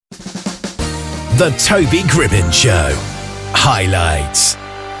The Toby Gribbin Show. Highlights.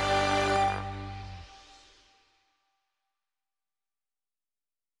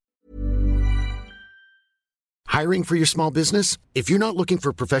 Hiring for your small business? If you're not looking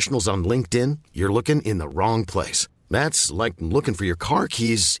for professionals on LinkedIn, you're looking in the wrong place. That's like looking for your car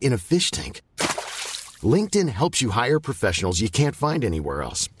keys in a fish tank. LinkedIn helps you hire professionals you can't find anywhere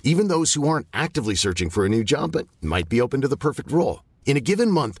else, even those who aren't actively searching for a new job but might be open to the perfect role. In a given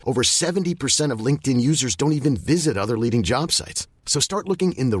month, over 70% of LinkedIn users don't even visit other leading job sites. So start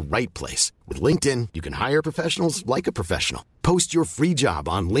looking in the right place. With LinkedIn, you can hire professionals like a professional. Post your free job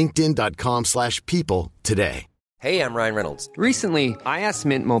on linkedin.com/people today. Hey, I'm Ryan Reynolds. Recently, I asked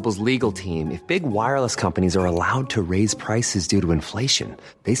Mint Mobile's legal team if big wireless companies are allowed to raise prices due to inflation.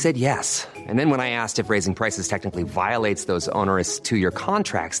 They said yes. And then when I asked if raising prices technically violates those onerous two-year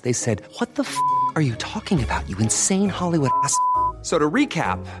contracts, they said, "What the f*** are you talking about, you insane Hollywood ass?" So to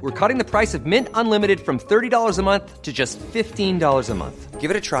recap, we're cutting the price of Mint Unlimited from $30 a month to just $15 a month. Give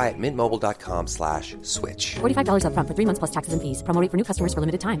it a try at mintmobile.com/switch. $45 up front for 3 months plus taxes and fees. Promo rate for new customers for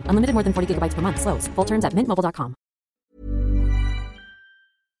limited time. Unlimited more than 40 gigabytes per month. Slows full terms at mintmobile.com.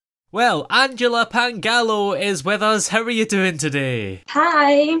 Well, Angela Pangallo is with us. How are you doing today?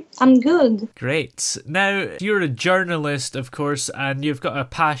 Hi, I'm good. Great. Now, you're a journalist, of course, and you've got a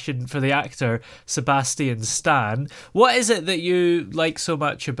passion for the actor Sebastian Stan. What is it that you like so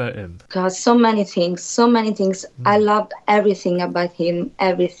much about him? God, so many things. I love everything about him,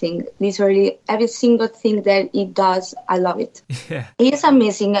 everything. Literally, every single thing that he does, I love it. Yeah. He's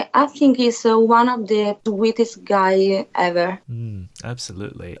amazing. I think he's one of the sweetest guy ever.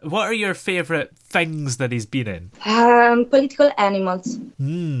 Absolutely. What are your favourite things that he's been in? Political Animals.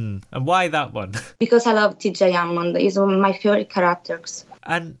 And why that one? Because I love TJ Hammond. He's one of my favorite characters.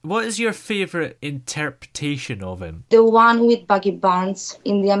 And what is your favourite interpretation of him? The one with Bucky Barnes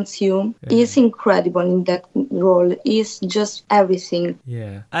in the MCU. He's incredible in that role. He's just everything.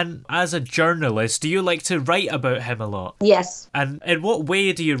 Yeah. And as a journalist, do you like to write about him a lot? Yes. And in what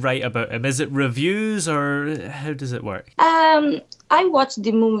way do you write about him? Is it reviews or how does it work? I watched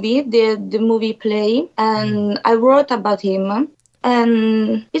the movie, the movie play, and I wrote about him.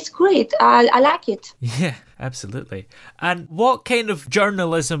 And it's great. I like it. Yeah, absolutely. And what kind of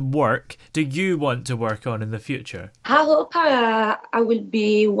journalism work do you want to work on in the future? I hope I will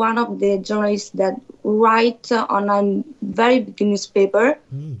be one of the journalists that write on a very big newspaper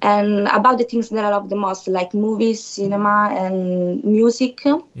and about the things that I love the most, like movies, cinema, and music.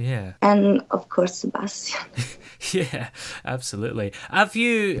 Yeah. And of course, Sebastian. Yeah, absolutely. Have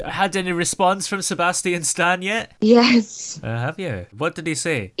you had any response from Sebastian Stan yet? Yes. Have you? What did he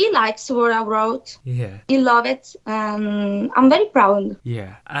say? He likes what I wrote. Yeah. He loves it, and I'm very proud.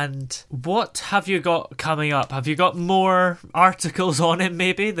 Yeah. And what have you got coming up? Have you got more articles on him,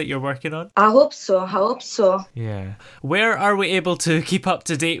 maybe, that you're working on? I hope so. Yeah. Where are we able to keep up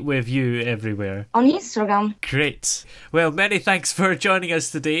to date with you everywhere? On Instagram. Great. Well, many thanks for joining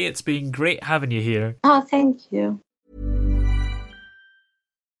us today. It's been great having you here. Oh, thank you.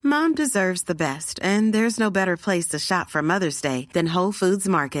 Mom deserves the best, and there's no better place to shop for Mother's Day than Whole Foods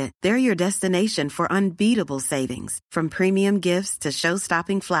Market. They're your destination for unbeatable savings, from premium gifts to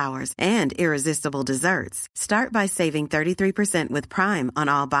show-stopping flowers and irresistible desserts. Start by saving 33% with Prime on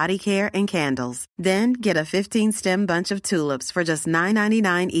all body care and candles. Then get a 15-stem bunch of tulips for just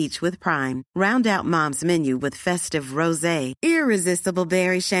 $9.99 each with Prime. Round out Mom's menu with festive rosé, irresistible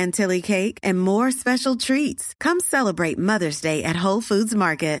berry chantilly cake, and more special treats. Come celebrate Mother's Day at Whole Foods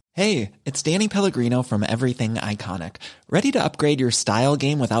Market. Hey, it's Danny Pellegrino from Everything Iconic. Ready to upgrade your style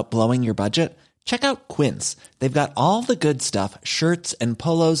game without blowing your budget? Check out Quince. They've got all the good stuff, shirts and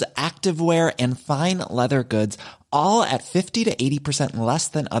polos, activewear, and fine leather goods, all at 50 to 80% less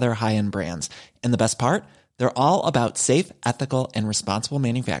than other high-end brands. And the best part? They're all about safe, ethical, and responsible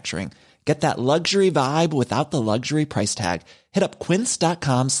manufacturing. Get that luxury vibe without the luxury price tag. Hit up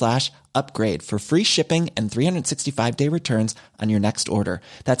quince.com/upgrade for free shipping and 365-day returns on your next order.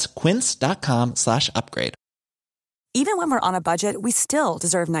 That's quince.com/upgrade. Even when we're on a budget, we still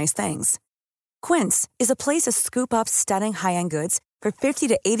deserve nice things. Quince is a place to scoop up stunning high-end goods for 50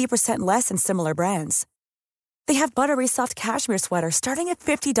 to 80% less than similar brands. They have buttery soft cashmere sweaters starting at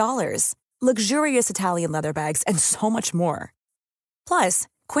 $50, luxurious Italian leather bags, and so much more. Plus,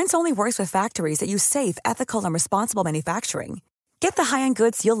 Quince only works with factories that use safe, ethical, and responsible manufacturing. Get the high-end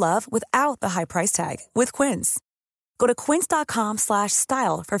goods you'll love without the high price tag with Quince. Go to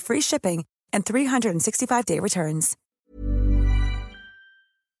quince.com/style for free shipping and 365-day returns.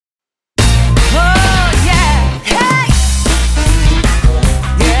 Oh, yeah! Hey!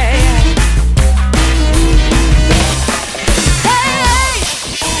 Yeah, yeah. Hey!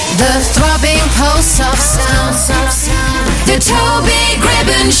 The throbbing pulse of